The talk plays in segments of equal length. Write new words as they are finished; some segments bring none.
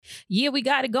Yeah, we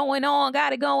got it going on.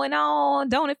 Got it going on.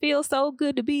 Don't it feel so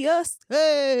good to be us?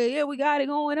 Hey, yeah, we got it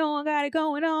going on. Got it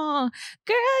going on.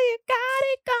 Girl, you got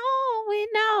it going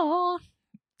on.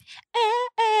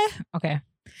 Okay.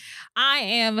 I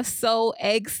am so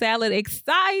egg salad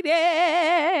excited.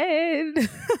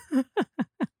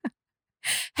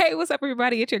 Hey, what's up,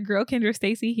 everybody? It's your girl, Kendra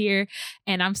Stacy here,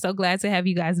 and I'm so glad to have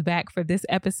you guys back for this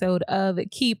episode of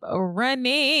Keep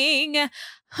Running.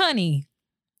 Honey,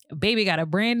 baby got a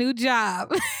brand new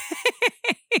job.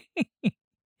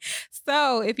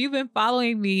 So if you've been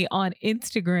following me on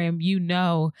Instagram, you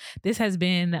know this has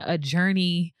been a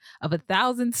journey of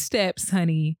 1,000 steps,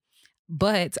 honey.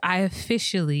 But I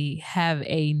officially have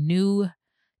a new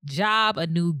job, a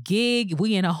new gig.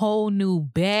 We in a whole new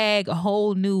bag, a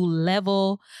whole new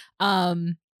level.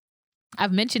 I've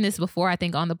mentioned this before, I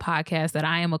think, on the podcast that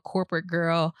I am a corporate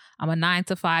girl. I'm a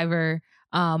 9-to-5er.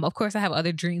 Of course, I have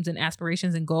other dreams and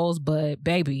aspirations and goals, but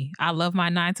baby, I love my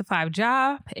 9-to-5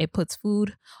 job. It puts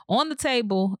food on the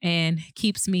table and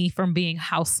keeps me from being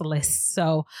houseless.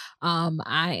 So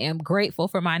I am grateful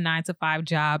for my 9-to-5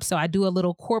 job. So I do a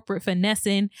little corporate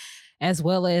finessing as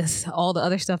well as all the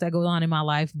other stuff that goes on in my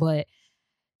life. But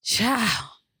child,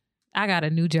 I got a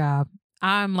new job.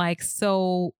 I'm like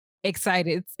so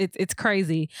excited. It's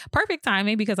crazy. Perfect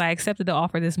timing because I accepted the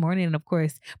offer this morning. And of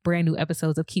course, brand new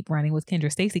episodes of Keep Running with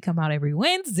Kendra Stacy come out every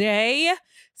Wednesday.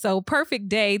 So perfect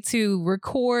day to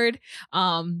record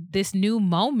this new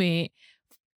moment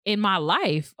in my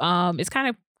life. It's kind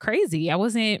of crazy. I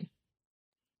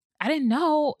didn't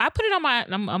know. I put it on my,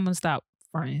 I'm gonna stop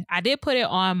fronting. I did put it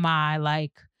on my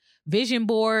like vision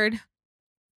board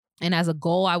and as a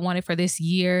goal I wanted for this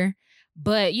year.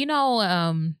 But you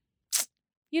know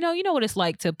what it's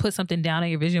like to put something down on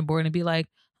your vision board and be like,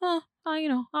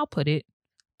 I'll put it.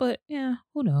 But yeah,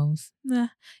 who knows? Nah.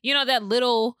 You know, that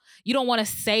little, you don't want to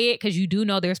say it because you do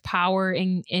know there's power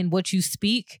in what you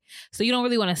speak. So you don't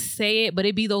really want to say it, but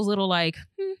it'd be those little like,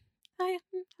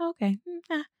 okay.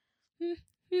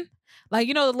 Like,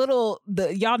 you know,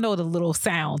 y'all know the little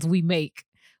sounds we make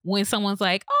when someone's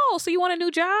like, oh, so you want a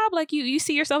new job? Like you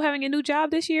see yourself having a new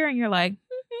job this year and you're like,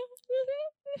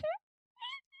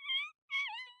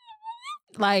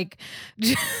 like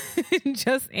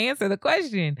just answer the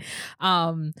question.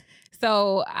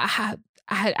 So I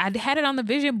had it on the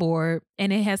vision board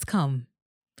and it has come.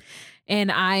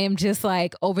 And I am just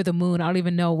like over the moon. I don't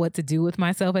even know what to do with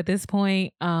myself at this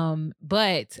point.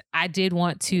 But I did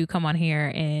want to come on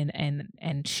here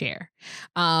and share.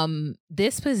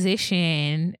 This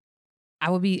position, I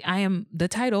am the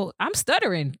title. I'm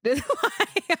stuttering.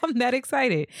 I'm that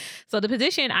excited. So the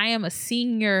position, I am a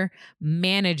senior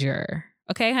manager.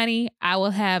 Okay, honey, I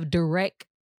will have I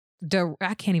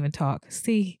can't even talk.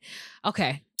 See,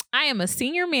 okay. I am a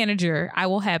senior manager. I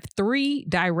will have 3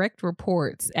 direct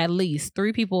reports, at least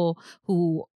 3 people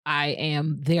who I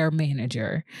am their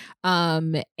manager.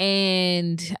 And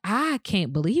I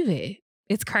can't believe it.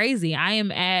 It's crazy.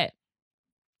 I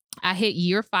hit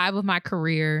year 5 of my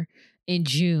career in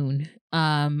June.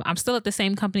 I'm still at the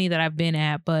same company that I've been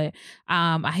at, but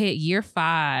I hit year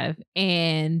 5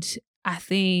 and I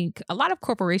think a lot of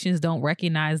corporations don't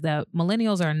recognize that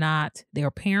millennials are not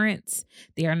their parents.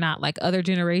 They are not like other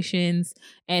generations.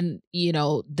 And, you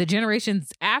know, the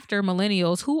generations after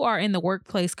millennials who are in the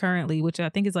workplace currently, which I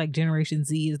think is like Generation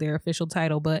Z is their official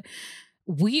title, but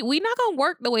we not going to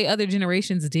work the way other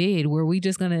generations did, where we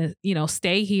just going to, you know,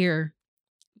 stay here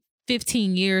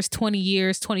 15 years, 20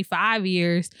 years, 25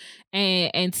 years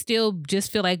and still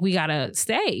just feel like we got to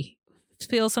stay.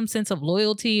 Feel some sense of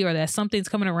loyalty or that something's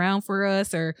coming around for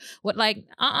us or what, like,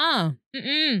 oh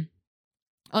no,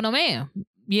 ma'am.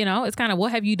 You know, it's kind of,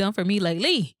 what have you done for me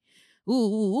lately?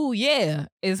 Ooh, yeah,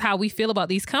 is how we feel about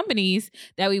these companies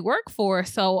that we work for.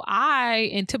 So I,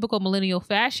 in typical millennial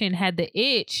fashion, had the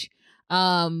itch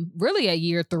really at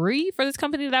year 3 for this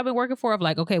company that I've been working for of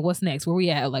like, okay, what's next? Where we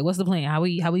at? Like, what's the plan? How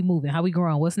we moving? How we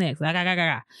growing? What's next?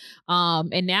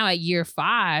 And now at year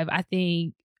 5, I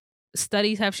think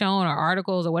studies have shown or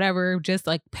articles or whatever, just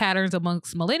like patterns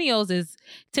amongst millennials is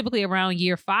typically around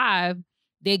year 5,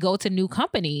 they go to new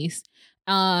companies.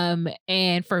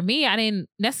 And for me, I didn't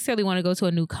necessarily want to go to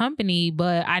a new company,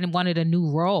 but I wanted a new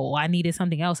role. I needed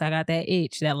something else. I got that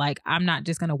itch that like, I'm not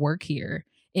just going to work here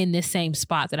in this same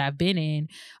spot that I've been in,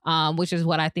 which is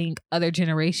what I think other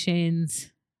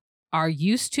generations are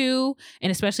used to.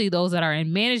 And especially those that are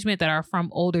in management that are from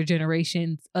older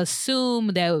generations assume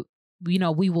that, you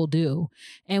know, we will do,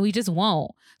 and we just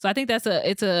won't. So I think I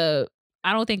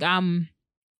don't think I'm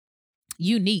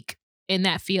unique in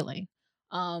that feeling.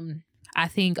 I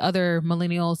think other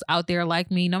millennials out there like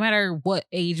me, no matter what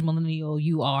age millennial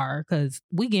you are, because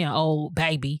we getting old,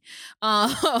 baby.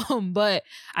 But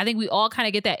I think we all kind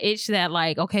of get that itch that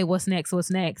like, okay, what's next?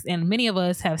 What's next? And many of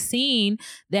us have seen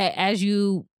that as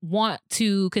you want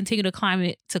to continue to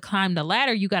climb the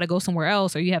ladder, you got to go somewhere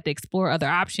else, or you have to explore other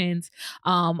options.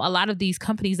 A lot of these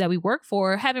companies that we work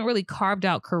for haven't really carved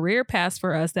out career paths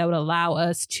for us that would allow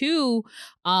us to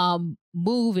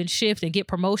move and shift and get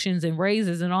promotions and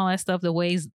raises and all that stuff the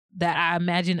ways that I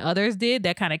imagine others did,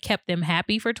 that kind of kept them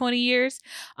happy for 20 years.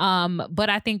 But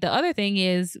I think the other thing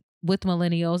is with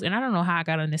millennials, and I don't know how I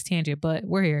got on this tangent, but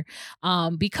we're here.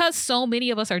 Because so many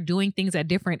of us are doing things at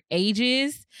different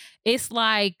ages, it's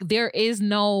like there is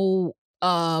no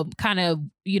kind of,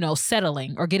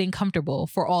 settling or getting comfortable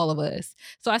for all of us.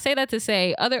 So I say that to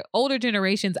say other older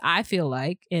generations, I feel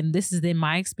like, and this is in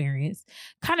my experience,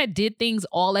 kind of did things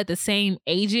all at the same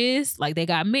ages. Like they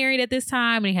got married at this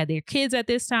time and they had their kids at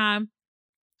this time.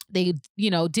 They,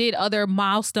 did other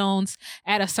milestones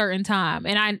at a certain time.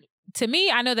 And to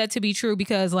me, I know that to be true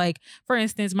because, like, for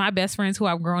instance, my best friends who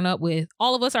I've grown up with,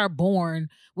 all of us are born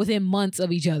within months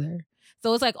of each other.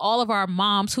 So it's like all of our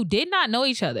moms who did not know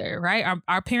each other, right?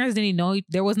 Our parents didn't even know,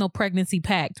 there was no pregnancy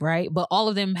pact, right? But all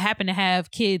of them happened to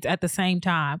have kids at the same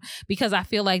time, because I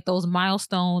feel like those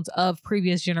milestones of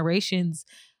previous generations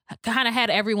kind of had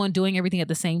everyone doing everything at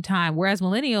the same time. Whereas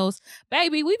millennials,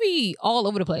 baby, we be all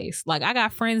over the place. Like I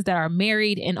got friends that are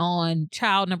married and on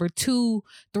child number 2,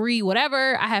 3,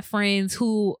 whatever. I have friends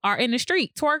who are in the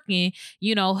street twerking,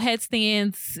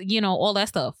 headstands, all that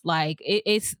stuff. Like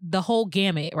it's the whole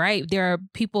gamut, right? There are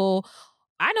people,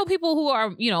 I know people who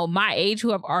are, my age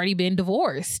who have already been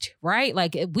divorced, right?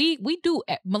 Like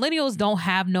millennials don't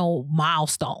have no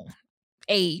milestone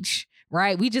age.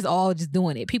 Right. We just all just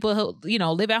doing it. People who,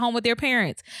 live at home with their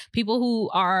parents, people who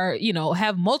are,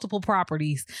 have multiple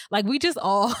properties. Like we just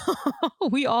all,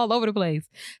 we all over the place.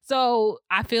 So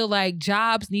I feel like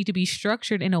jobs need to be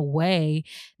structured in a way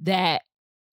that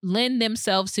lend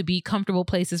themselves to be comfortable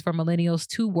places for millennials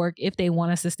to work if they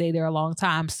want us to stay there a long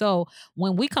time. So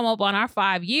when we come up on our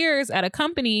 5 years at a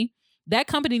company, that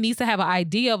company needs to have an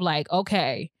idea of like,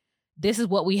 okay, this is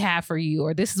what we have for you,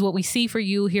 or this is what we see for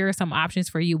you. Here are some options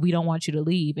for you. We don't want you to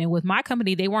leave. And with my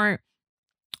company, they weren't,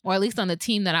 or at least on the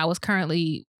team that I was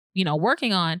currently,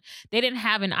 working on, they didn't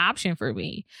have an option for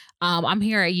me. I'm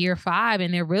here at year 5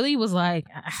 and there really was like,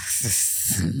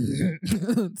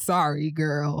 sorry,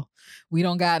 girl, we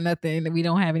don't got nothing. We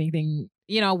don't have anything,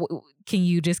 can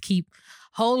you just keep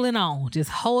holding on, just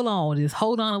hold on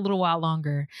a little while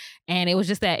longer. And it was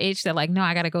just that itch that like, no,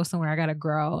 I got to go somewhere. I got to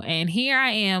grow. And here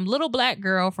I am, little black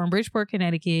girl from Bridgeport,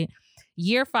 Connecticut,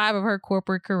 year 5 of her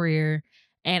corporate career.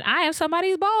 And I am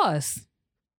somebody's boss.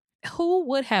 Who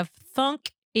would have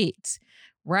thunk it?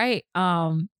 Right.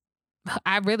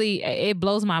 It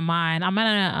blows my mind. I'm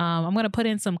going to put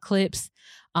in some clips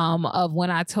of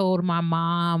when I told my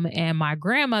mom and my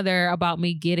grandmother about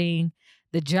me getting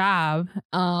the job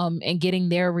and getting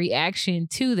their reaction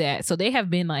to that. So they have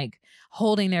been like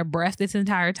holding their breath this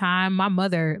entire time. My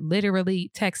mother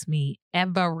literally texts me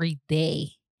every day.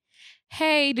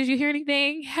 Hey, did you hear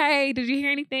anything? Hey, did you hear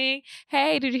anything?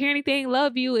 Hey, did you hear anything?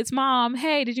 Love you. It's mom.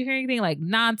 Hey, did you hear anything? Like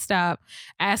nonstop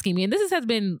asking me. And this has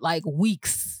been like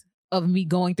weeks of me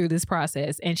going through this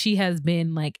process. And she has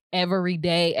been like every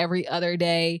day, every other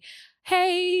day.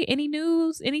 Hey, any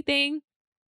news? Anything?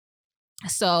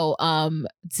 So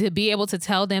to be able to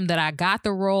tell them that I got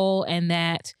the role and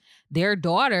that their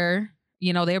daughter,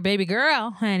 their baby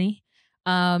girl, honey,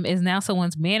 is now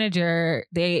someone's manager,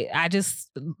 I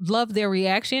just love their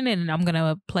reaction, and I'm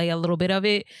gonna play a little bit of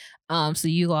it so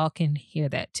you all can hear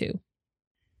that too.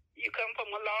 You come from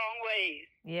a long ways.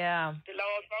 Yeah. The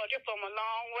Lord brought you from a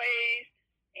long ways,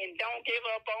 and don't give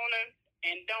up on him,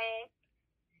 and don't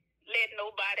let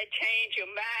nobody change your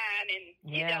mind and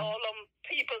get all them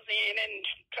peoples in and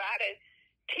try to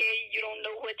tell you don't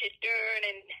know what you're doing,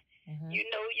 and you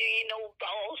ain't no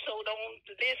boss, so don't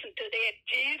listen to that.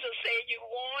 Jesus said you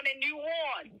won and you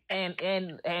won.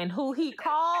 And who he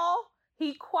called,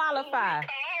 he qualified.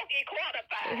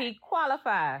 He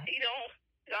qualified. He don't.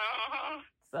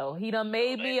 So he done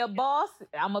made me a boss.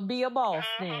 I'm gonna be a boss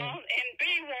then. And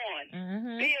be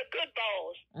one. Be a good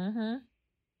boss.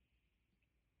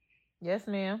 Yes,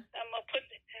 ma'am. I'm gonna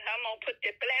put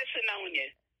the blessing on you.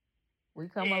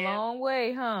 We come a long way,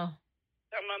 huh?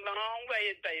 Come a long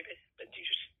way, baby. But you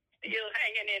still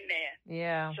hanging in there.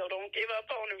 Yeah. So don't give up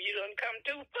on them. You done come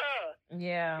too far.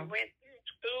 Yeah. You went through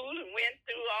school and went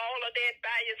through all of that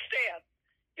by yourself.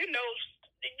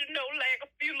 Like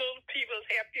a few little people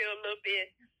help you a little bit.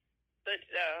 But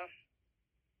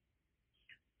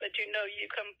But you know you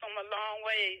come from a long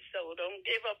way, so don't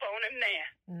give up on him now.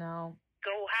 No.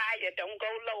 Go higher, don't go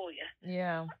lower.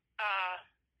 Yeah.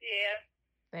 Yeah.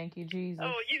 Thank you, Jesus.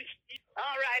 Oh, you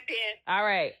all right then. All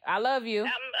right. I love you.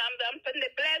 I'm putting the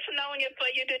blessing on you for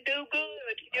you to do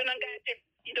good. You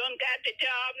done got the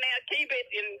job now. Keep it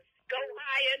and go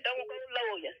higher, don't go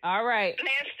lower. All right.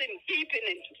 Bless and keep it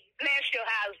and bless your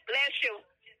house. Bless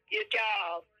your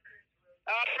job.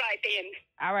 All right then.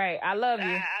 All right. I love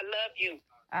you. I love you.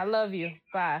 I love you.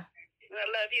 Bye. I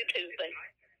love you too, baby.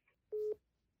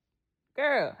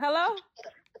 Girl, hello?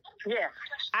 Yeah.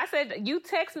 I said, you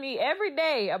text me every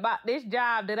day about this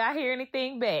job. Did I hear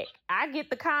anything back? I get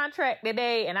the contract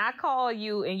today and I call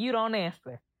you and you don't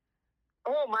answer.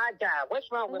 Oh my God. What's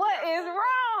wrong with What is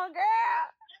wrong,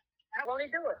 girl? Won't he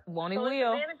do it? Won't he So will. It's the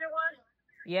manager one?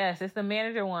 Yes, it's the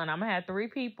manager one. I'm going to have 3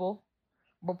 people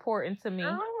reporting to me.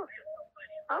 Oh,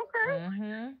 okay.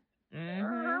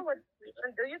 Well,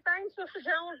 do your thing, Sister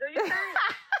Jones. Do your thing.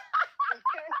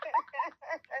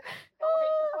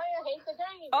 Don't hate the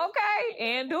game. Okay,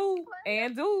 and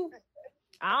do.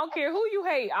 I don't care who you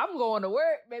hate. I'm going to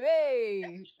work,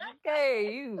 baby.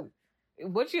 Okay, you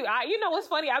know what's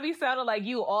funny? I be sounding like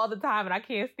you all the time, and I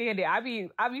can't stand it. I be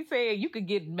saying you could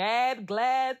get mad,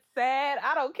 glad, sad.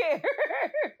 I don't care.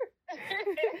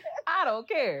 I don't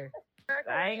care.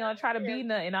 I ain't gonna try to be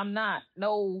nothing. I'm not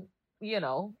no,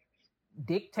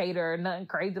 dictator or nothing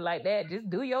crazy like that. Just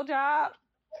do your job,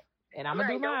 and I'm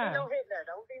gonna do mine. Don't be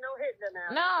no Hitler now.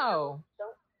 No.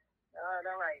 All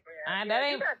right. Yeah. That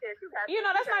ain't.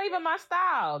 That's not even my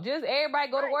style. Just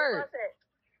everybody go to work.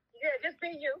 Yeah, just be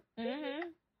you. Mm-hmm.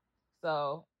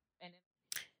 So,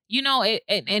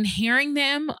 and hearing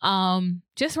them,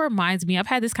 just reminds me. I've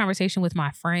had this conversation with my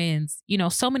friends.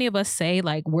 So many of us say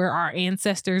like we're our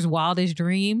ancestors' wildest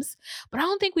dreams, but I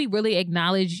don't think we really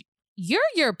acknowledge you're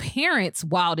your parents'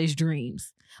 wildest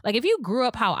dreams. Like if you grew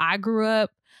up how I grew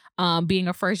up, being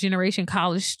a first generation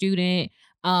college student,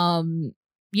 growing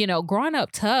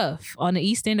up tough on the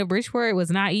east end of Bridgeport was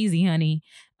not easy, honey.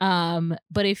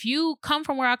 But if you come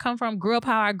from where I come from, grew up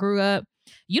how I grew up,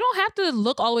 you don't have to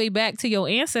look all the way back to your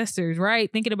ancestors, right?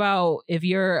 Thinking about if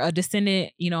you're a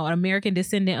descendant, an American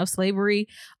descendant of slavery,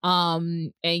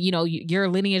 and your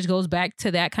lineage goes back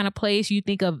to that kind of place, you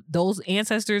think of those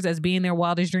ancestors as being their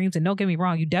wildest dreams. And don't get me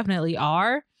wrong, you definitely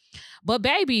are. But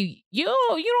baby, you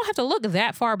don't have to look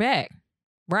that far back,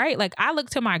 right? Like I look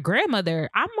to my grandmother.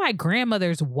 I'm my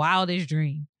grandmother's wildest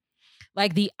dream.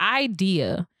 Like the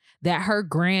idea that her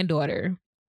granddaughter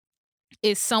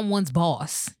is someone's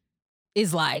boss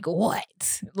is like,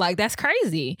 what? Like, that's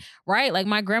crazy, right? Like,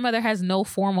 my grandmother has no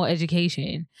formal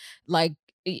education. Like,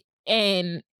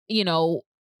 and,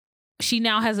 she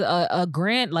now has a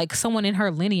grand, like, someone in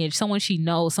her lineage, someone she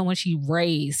knows, someone she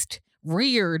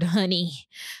reared, honey,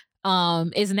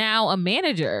 is now a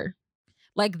manager.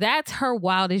 Like, that's her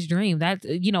wildest dream. That's,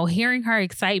 hearing her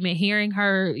excitement, hearing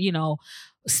her,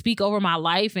 speak over my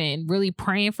life and really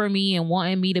praying for me and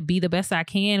wanting me to be the best I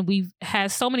can. We've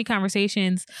had so many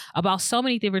conversations about so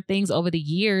many different things over the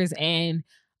years, and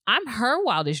I'm her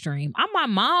wildest dream. I'm my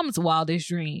mom's wildest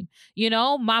dream.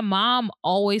 My mom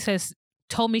always has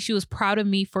told me she was proud of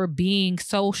me for being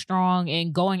so strong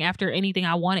and going after anything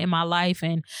I wanted in my life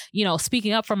and,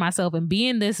 speaking up for myself and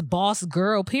being this boss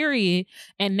girl, period.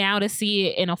 And now to see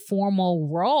it in a formal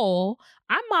role,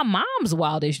 I'm my mom's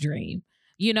wildest dream.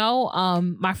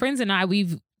 My friends and I,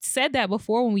 we've said that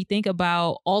before when we think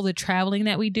about all the traveling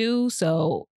that we do.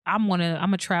 So I'm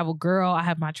a travel girl. I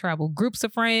have my travel groups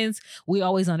of friends. We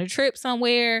always on a trip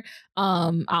somewhere.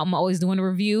 I'm always doing a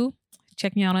review.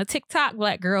 Check me out on TikTok,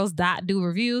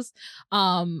 blackgirls.do-reviews.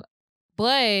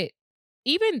 But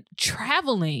even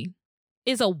traveling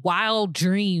is a wild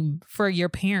dream for your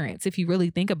parents if you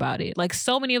really think about it. Like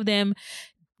so many of them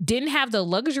didn't have the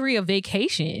luxury of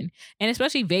vacation, and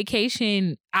especially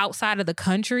vacation outside of the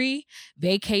country,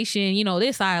 vacation,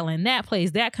 this island, that place,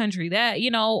 that country, that,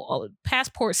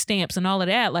 passport stamps and all of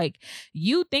that. Like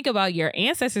you think about your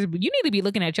ancestors, but you need to be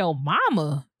looking at your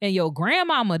mama and your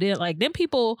grandmama. Them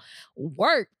people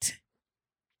worked,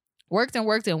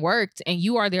 and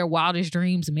you are their wildest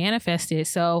dreams manifested.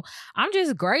 So I'm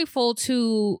just grateful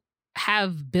to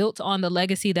have built on the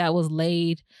legacy that was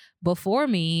laid before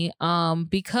me,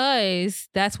 because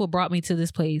that's what brought me to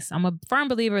this place. I'm a firm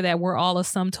believer that we're all a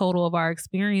sum total of our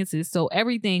experiences. So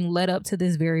everything led up to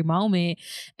this very moment.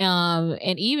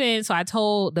 And even so I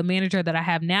told the manager that I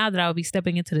have now that I would be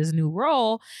stepping into this new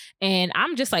role, and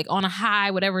I'm just like on a high,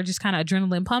 whatever, just kind of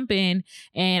adrenaline pumping.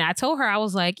 And I told her, I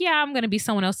was like, yeah, I'm going to be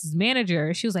someone else's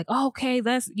manager. She was like, oh, okay,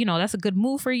 that's a good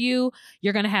move for you.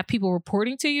 You're going to have people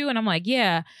reporting to you. And I'm like,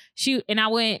 yeah. And I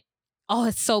went, oh,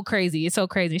 it's so crazy. It's so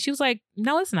crazy. She was like,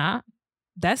 no, it's not.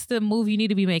 That's the move you need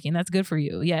to be making. That's good for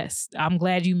you. Yes. I'm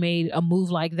glad you made a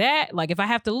move like that. Like if I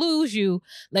have to lose you,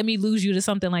 let me lose you to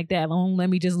something like that. Don't let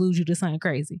me just lose you to something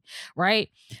crazy. Right.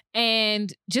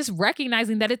 And just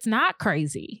recognizing that it's not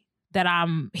crazy that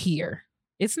I'm here.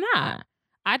 It's not.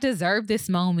 I deserve this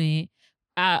moment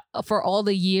for all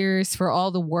the years, for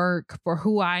all the work, for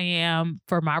who I am,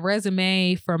 for my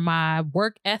resume, for my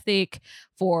work ethic,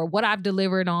 for what I've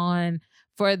delivered on,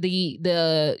 for the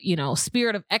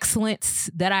spirit of excellence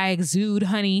that I exude,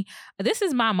 honey. This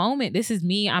is my moment. This is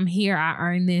me. I'm here. I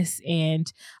earned this,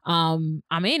 and I'm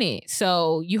in it.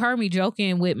 So you heard me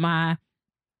joking with my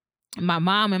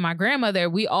mom and my grandmother.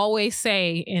 We always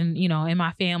say in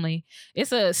my family,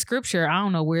 it's a scripture. I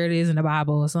don't know where it is in the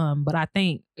Bible or something, but I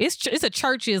think it's a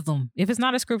churchism. If it's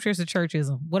not a scripture, it's a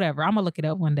churchism. Whatever. I'm gonna look it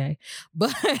up one day.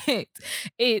 But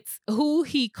it's who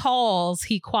he calls,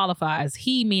 he qualifies.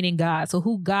 He meaning God. So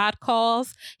who God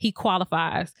calls, he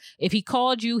qualifies. If he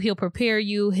called you, he'll prepare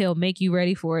you. He'll make you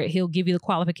ready for it. He'll give you the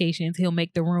qualifications. He'll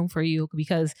make the room for you,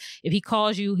 because if he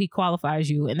calls you, he qualifies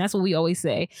you. And that's what we always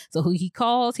say. So who he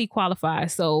calls, he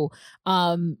qualifies. So,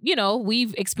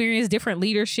 we've experienced different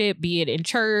leadership, be it in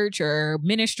church or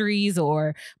ministries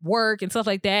or work and stuff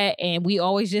like that. And we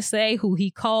always just say who he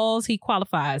calls, he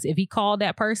qualifies. If he called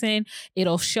that person,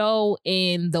 it'll show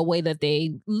in the way that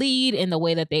they lead, in the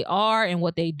way that they are and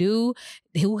what they do.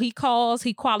 Who he calls,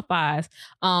 he qualifies.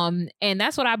 And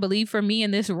that's what I believe for me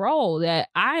in this role, that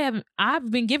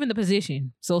I've been given the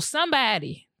position. So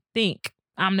somebody think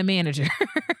I'm the manager.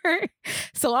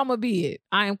 So I'm gonna be it.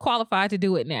 I am qualified to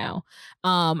do it now.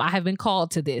 I have been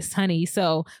called to this, honey.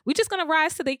 So we're just gonna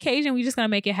rise to the occasion. We're just gonna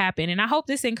make it happen. And I hope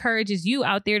this encourages you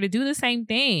out there to do the same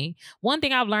thing. One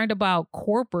thing I've learned about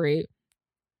corporate,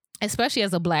 especially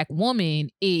as a Black woman,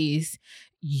 is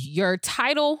your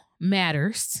title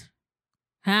matters.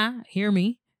 Hear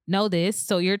me. Know this.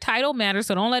 So your title matters.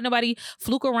 So don't let nobody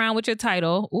fluke around with your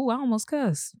title. Ooh, I almost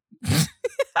cussed.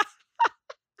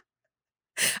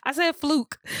 I said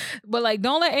fluke, but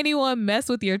don't let anyone mess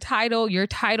with your title. Your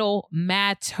title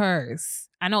matters.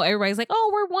 I know everybody's like,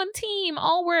 oh, we're one team.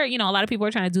 Oh, we're, a lot of people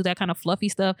are trying to do that kind of fluffy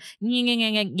stuff.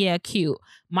 Yeah, cute.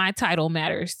 My title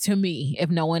matters to me,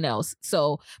 if no one else.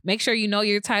 So make sure you know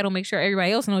your title. Make sure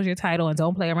everybody else knows your title, and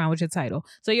don't play around with your title.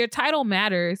 So your title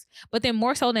matters, but then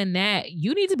more so than that,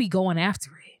 you need to be going after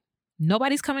it.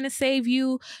 Nobody's coming to save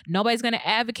you. Nobody's going to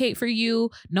advocate for you.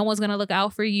 No one's going to look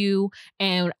out for you.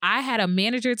 And I had a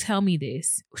manager tell me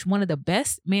this. One of the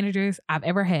best managers I've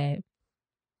ever had.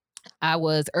 I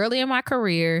was early in my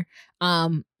career.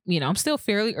 I'm still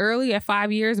fairly early at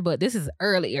 5 years, but this is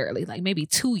early, like maybe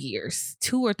 2 years,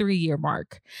 2 or 3 year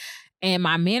mark. And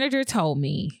my manager told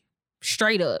me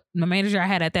straight up, the manager I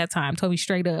had at that time told me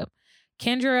straight up,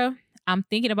 Kendra, I'm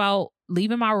thinking about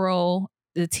leaving my role.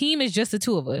 The team is just the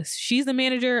two of us. She's the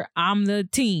manager. I'm the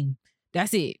team.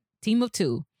 That's it. Team of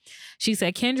two. She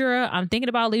said, Kendra, I'm thinking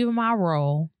about leaving my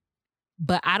role,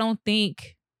 but I don't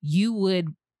think you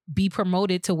would be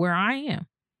promoted to where I am.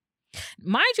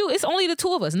 Mind you, it's only the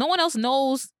two of us. No one else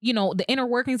knows, the inner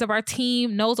workings of our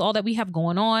team, knows all that we have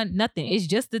going on. Nothing. It's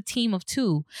just the team of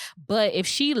two. But if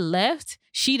she left,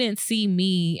 she didn't see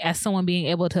me as someone being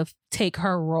able to take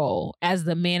her role as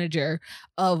the manager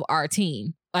of our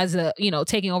team, as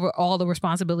taking over all the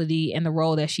responsibility and the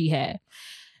role that she had.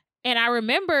 And I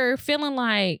remember feeling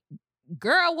like,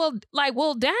 girl,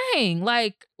 well, dang,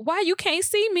 why you can't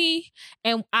see me?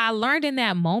 And I learned in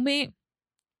that moment,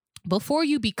 before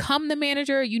you become the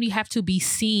manager, you have to be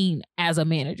seen as a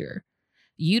manager.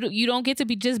 You don't get to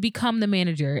just become the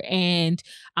manager. And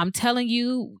I'm telling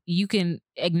you, you can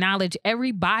acknowledge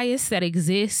every bias that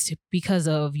exists because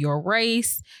of your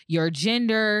race, your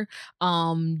gender,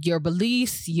 your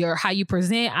beliefs, how you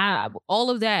present, all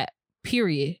of that,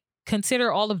 period.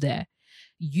 Consider all of that.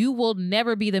 You will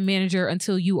never be the manager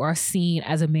until you are seen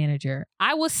as a manager.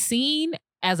 I was seen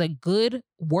as a good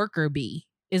worker bee,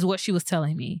 is what she was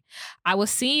telling me. I was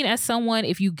seen as someone,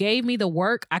 if you gave me the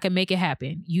work, I can make it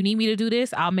happen. You need me to do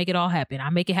this, I'll make it all happen.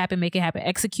 I'll make it happen,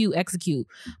 execute.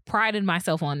 Prided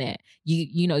myself on that.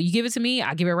 You give it to me,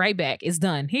 I give it right back. It's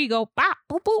done. Here you go. Bop,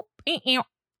 boop, boop.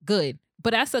 Good.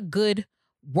 But that's a good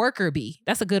worker bee.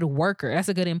 That's a good worker. That's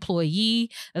a good employee.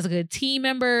 That's a good team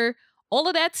member. All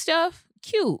of that stuff,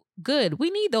 cute, good. We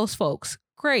need those folks.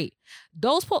 Great.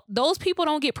 Those people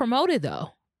don't get promoted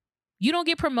though. You don't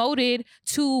get promoted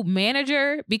to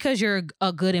manager because you're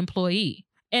a good employee.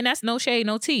 And that's no shade,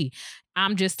 no tea.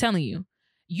 I'm just telling you,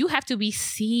 you have to be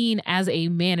seen as a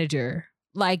manager.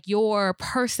 Like your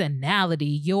personality,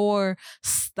 your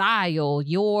style,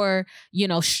 your,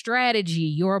 strategy,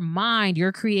 your mind,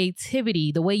 your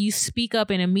creativity, the way you speak up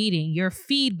in a meeting, your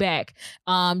feedback,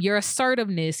 your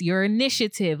assertiveness, your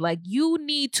initiative. Like, you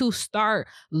need to start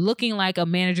looking like a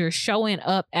manager, showing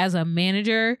up as a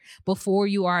manager before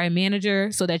you are a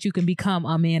manager so that you can become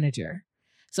a manager.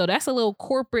 So that's a little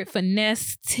corporate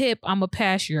finesse tip I'm going to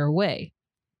pass your way.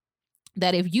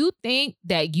 That if you think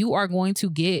that you are going to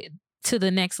get to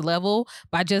the next level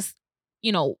by just,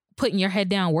 putting your head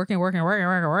down, working,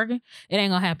 it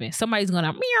ain't gonna happen. Somebody's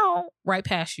gonna meow right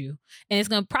past you. And it's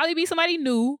gonna probably be somebody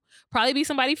new, probably be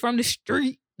somebody from the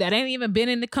street that ain't even been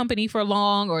in the company for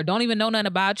long or don't even know nothing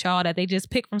about y'all, that they just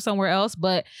picked from somewhere else,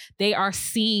 but they are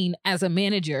seen as a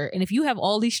manager. And if you have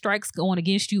all these strikes going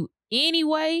against you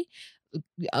anyway,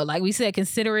 like we said,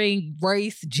 considering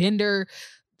race, gender,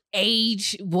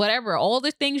 age, whatever, all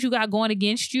the things you got going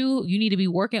against you, you need to be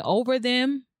working over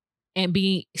them and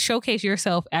showcase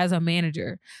yourself as a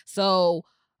manager. So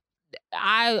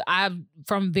I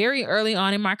from very early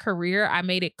on in my career, I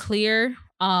made it clear,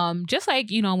 just like,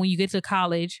 when you get to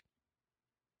college,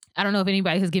 I don't know if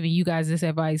anybody has given you guys this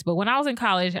advice, but when I was in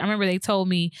college, I remember they told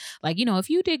me, like, if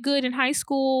you did good in high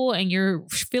school and you're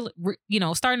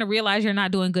starting to realize you're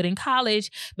not doing good in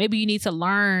college, maybe you need to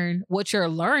learn what your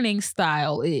learning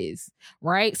style is,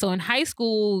 right? So in high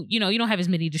school, you don't have as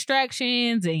many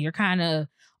distractions and you're kind of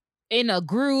in a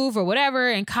groove or whatever,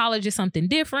 and college is something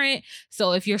different.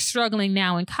 So if you're struggling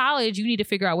now in college, you need to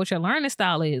figure out what your learning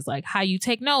style is, like how you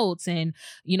take notes and,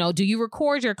 do you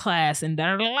record your class and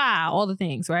all the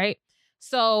things, right?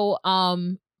 So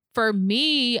for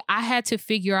me, I had to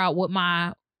figure out what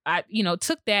I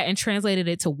took that and translated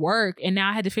it to work. And now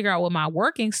I had to figure out what my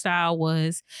working style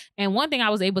was. And one thing I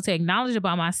was able to acknowledge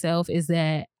about myself is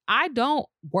that I don't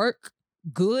work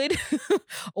good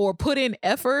or put in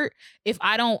effort if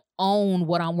I don't own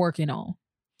what I'm working on.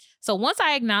 So once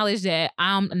I acknowledge that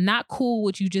I'm not cool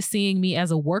with you just seeing me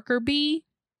as a worker bee,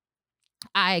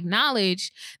 I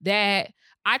acknowledge that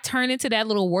I turn into that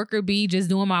little worker bee just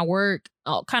doing my work,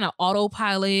 kind of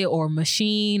autopilot or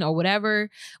machine or whatever,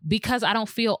 because I don't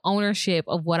feel ownership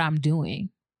of what I'm doing.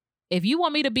 If you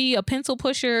want me to be a pencil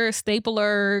pusher,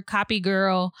 stapler, copy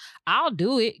girl, I'll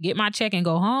do it, get my check and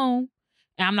go home.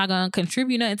 I'm not going to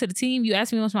contribute nothing to the team. You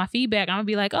ask me what's my feedback, I'm going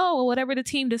to be like, oh, well, whatever the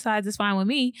team decides is fine with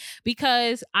me,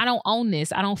 because I don't own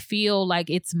this. I don't feel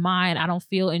like it's mine. I don't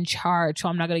feel in charge. So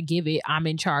I'm not going to give it I'm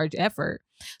in charge effort.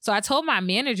 So I told my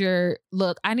manager,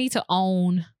 look, I need to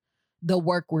own the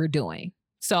work we're doing.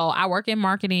 So I work in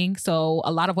marketing. So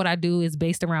a lot of what I do is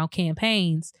based around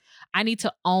campaigns. I need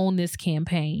to own this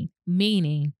campaign,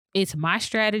 meaning it's my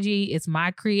strategy. It's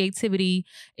my creativity.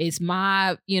 It's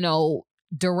my,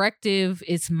 directive.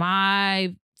 It's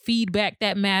my feedback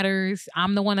that matters.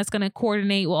 I'm the one that's going to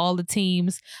coordinate with all the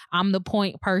teams. I'm the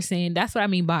point person. That's what I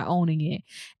mean by owning it.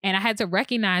 And I had to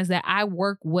recognize that I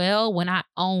work well when I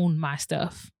own my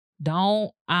stuff.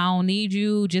 I don't need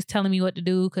you just telling me what to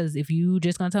do, because if you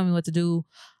just going to tell me what to do,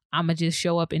 I'm going to just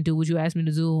show up and do what you asked me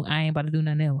to do. I ain't about to do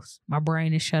nothing else. My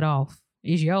brain is shut off.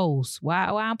 It's yours. Why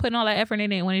I'm putting all that effort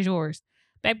in it when it's yours?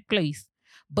 Baby, please.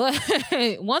 But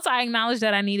once I acknowledged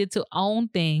that I needed to own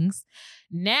things,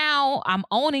 now I'm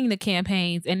owning the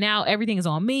campaigns, and now everything is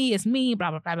on me. It's me,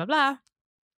 blah, blah, blah, blah, blah.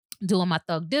 Doing my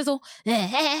thug dizzle.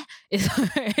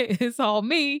 It's all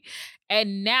me.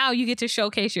 And now you get to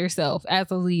showcase yourself as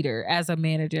a leader, as a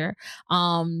manager.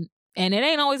 And it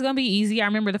ain't always going to be easy. I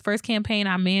remember the first campaign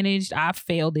I managed, I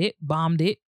failed it, bombed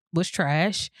it, was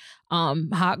trash,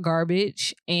 hot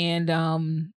garbage. And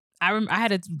I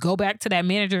had to go back to that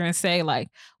manager and say, like,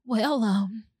 well,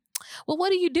 what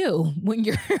do you do when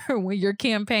your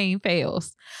campaign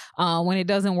fails, when it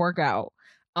doesn't work out?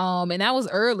 And that was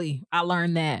early. I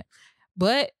learned that,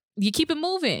 but you keep it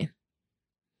moving.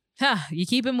 You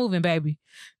keep it moving, baby.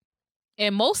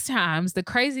 And most times the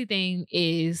crazy thing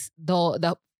is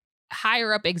the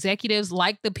higher up executives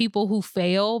like the people who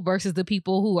fail versus the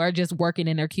people who are just working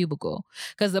in their cubicle.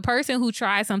 Because the person who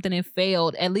tried something and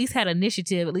failed at least had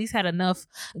initiative, at least had enough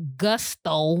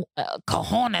gusto,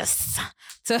 cojones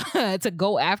to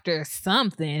go after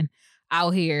something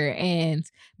out here. And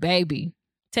baby,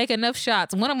 take enough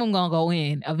shots, one of them gonna go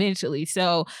in eventually.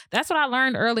 So that's what I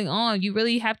learned early on. You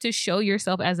really have to show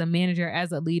yourself as a manager,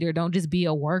 as a leader. Don't just be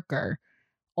a worker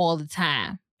all the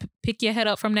time. Pick your head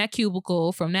up from that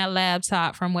cubicle, from that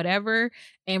laptop, from whatever,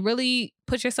 and really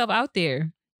put yourself out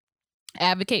there.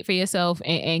 Advocate for yourself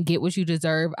and get what you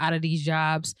deserve out of these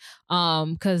jobs,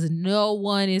 because no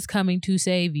one is coming to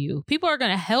save you. People are going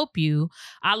to help you.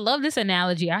 I love this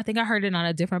analogy. I think I heard it on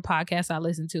a different podcast I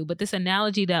listened to, but this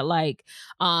analogy that, like,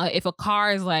 if a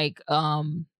car is like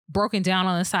broken down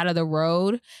on the side of the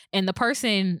road, and the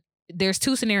person, there's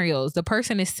two scenarios. The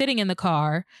person is sitting in the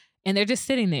car and they're just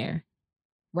sitting there,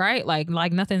 right? Like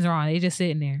nothing's wrong. They just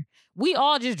sitting there. We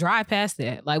all just drive past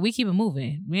that. Like, we keep it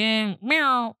moving.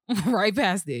 Meow, right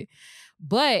past it.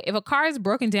 But if a car is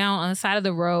broken down on the side of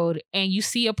the road and you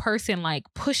see a person like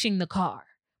pushing the car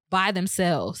by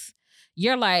themselves,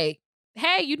 you're like,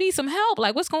 hey, you need some help.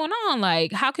 Like, what's going on?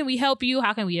 Like, how can we help you?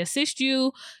 How can we assist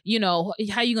you? You know,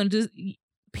 how you going to do?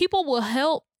 People will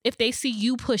help if they see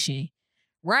you pushing,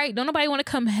 right? Don't nobody want to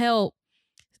come help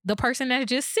the person that's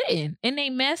just sitting in they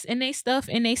mess and they stuff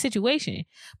in they situation.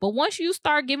 But once you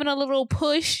start giving a little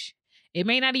push, it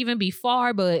may not even be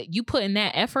far, but you putting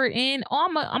that effort in,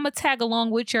 I'm a tag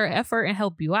along with your effort and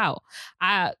help you out.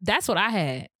 That's what I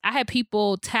had. I had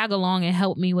people tag along and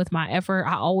help me with my effort.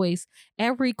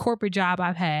 Every corporate job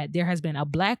I've had, there has been a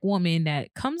Black woman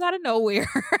that comes out of nowhere,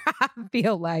 I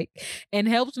feel like, and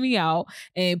helps me out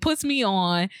and puts me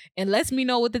on and lets me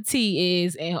know what the tea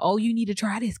is. And, oh, you need to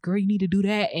try this, girl. You need to do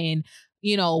that. And,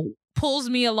 you know, pulls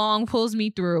me along, pulls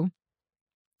me through.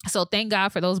 So thank God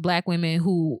for those Black women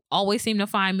who always seem to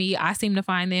find me. I seem to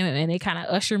find them, and they kind of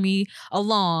usher me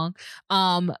along.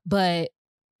 But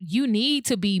you need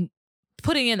to be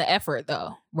putting in the effort,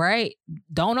 though, right?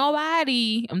 Don't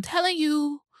nobody, I'm telling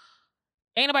you,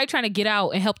 ain't nobody trying to get out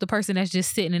and help the person that's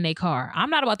just sitting in their car. I'm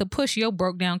not about to push your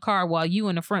broke down car while you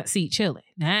in the front seat chilling.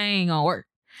 That ain't gonna work.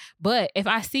 But if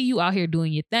I see you out here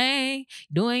doing your thing,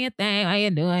 while you're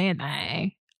doing your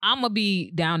thing, I'm going to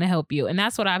be down to help you. And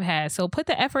that's what I've had. So put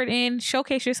the effort in,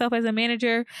 showcase yourself as a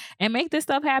manager, and make this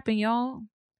stuff happen, y'all.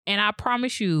 And I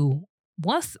promise you,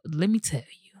 let me tell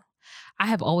you, I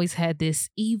have always had this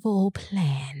evil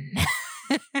plan.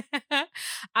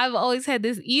 I've always had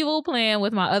this evil plan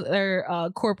with my other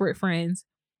corporate friends.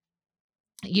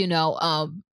 You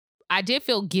know, I did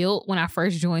feel guilt when I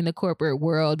first joined the corporate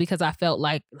world because I felt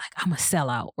like I'm a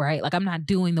sellout, right? Like, I'm not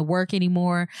doing the work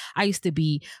anymore. I used to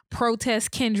be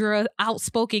protest Kendra,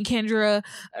 outspoken Kendra,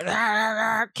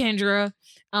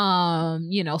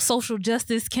 you know, social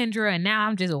justice Kendra. And now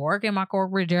I'm just working my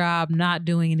corporate job, not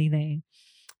doing anything.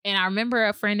 And I remember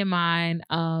a friend of mine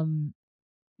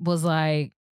was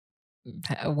like,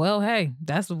 well, hey,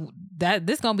 this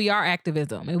gonna be our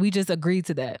activism. And we just agreed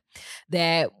to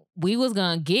that we was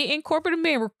gonna get in corporate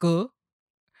America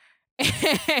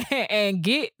and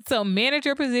get some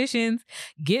manager positions,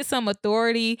 get some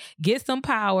authority, get some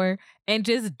power, and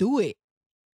just do it.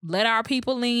 Let our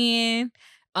people in,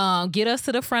 get us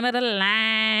to the front of the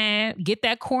line, get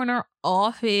that corner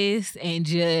office, and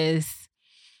just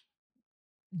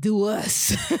do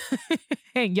us.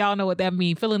 And y'all know what that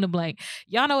means. Fill in the blank.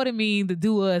 Y'all know what it means to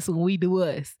do us when we do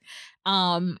us.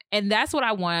 And that's what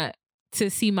I want to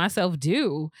see myself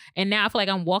do. And now I feel like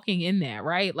I'm walking in that,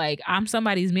 right? Like, I'm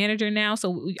somebody's manager now.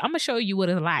 So I'm going to show you what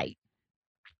it's like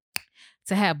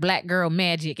to have Black girl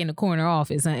magic in the corner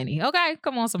office, honey. Okay,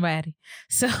 come on, somebody.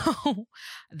 So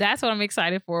that's what I'm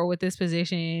excited for with this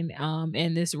position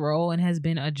and this role, and has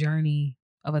been a journey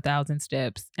of 1,000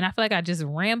 steps. And I feel like I just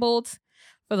rambled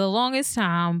for the longest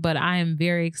time, but I am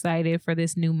very excited for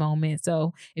this new moment.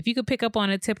 So if you could pick up on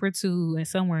a tip or two and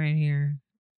somewhere in here,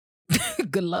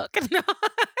 good luck.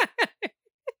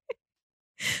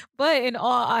 But in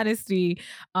all honesty,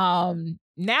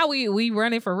 now we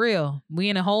running for real. We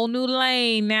in a whole new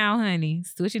lane now, honey.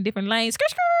 Switching different lanes.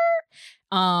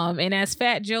 And as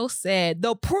Fat Joe said,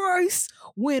 the price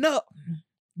went up.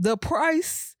 The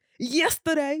price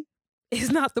yesterday is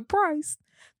not the price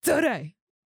today.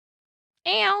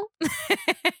 Ow.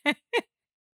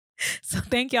 So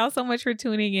thank y'all so much for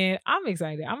tuning in. I'm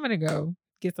excited. I'm gonna go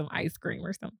get some ice cream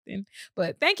or something.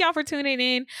 But thank y'all for tuning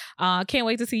in. Can't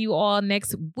wait to see you all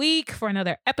next week for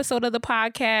another episode of the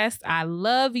podcast. I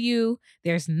love you.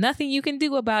 There's nothing you can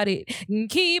do about it.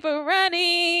 Keep it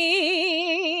running.